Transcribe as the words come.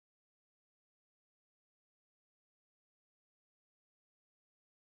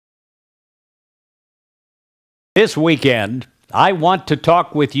This weekend, I want to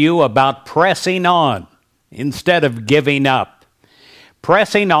talk with you about pressing on instead of giving up.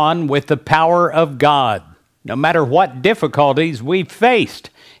 Pressing on with the power of God, no matter what difficulties we've faced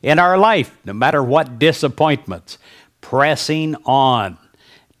in our life, no matter what disappointments. Pressing on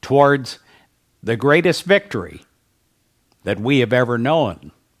towards the greatest victory that we have ever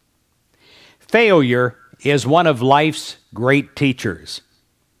known. Failure is one of life's great teachers.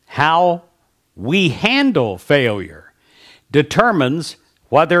 How we handle failure determines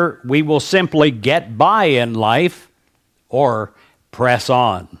whether we will simply get by in life or press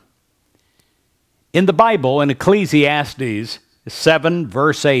on. In the Bible, in Ecclesiastes 7,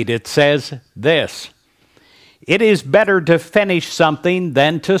 verse 8, it says this: "It is better to finish something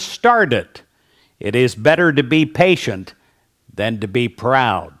than to start it. It is better to be patient than to be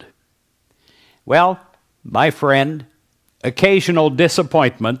proud." Well, my friend, occasional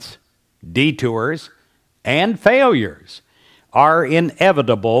disappointments, detours, and failures are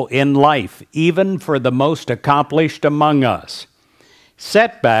inevitable in life, even for the most accomplished among us.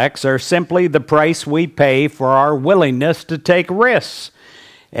 Setbacks are simply the price we pay for our willingness to take risks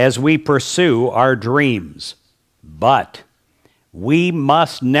as we pursue our dreams. But we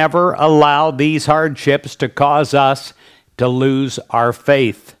must never allow these hardships to cause us to lose our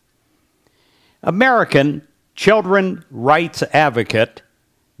faith. American children's rights advocate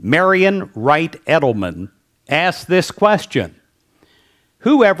Marian Wright Edelman asked this question: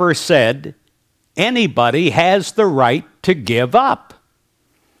 "Whoever said anybody has the right to give up?"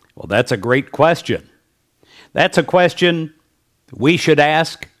 Well, that's a great question. That's a question we should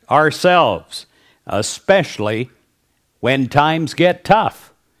ask ourselves, especially when times get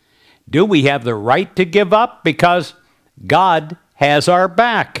tough. Do we have the right to give up because God has our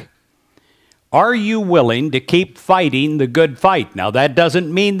back? Are you willing to keep fighting the good fight? Now, that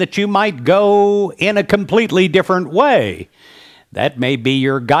doesn't mean that you might go in a completely different way. That may be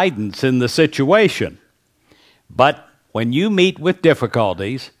your guidance in the situation. But when you meet with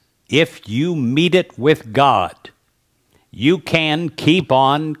difficulties, if you meet it with God, you can keep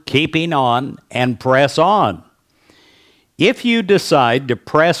on keeping on and press on. If you decide to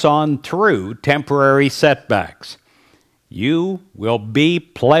press on through temporary setbacks, you will be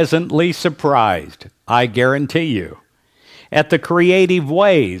pleasantly surprised, I guarantee you, at the creative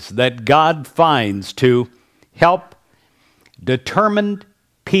ways that God finds to help determined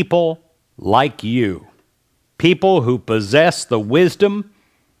people like you, people who possess the wisdom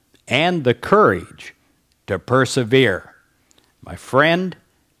and the courage to persevere. My friend,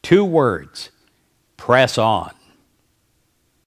 2 words: press on.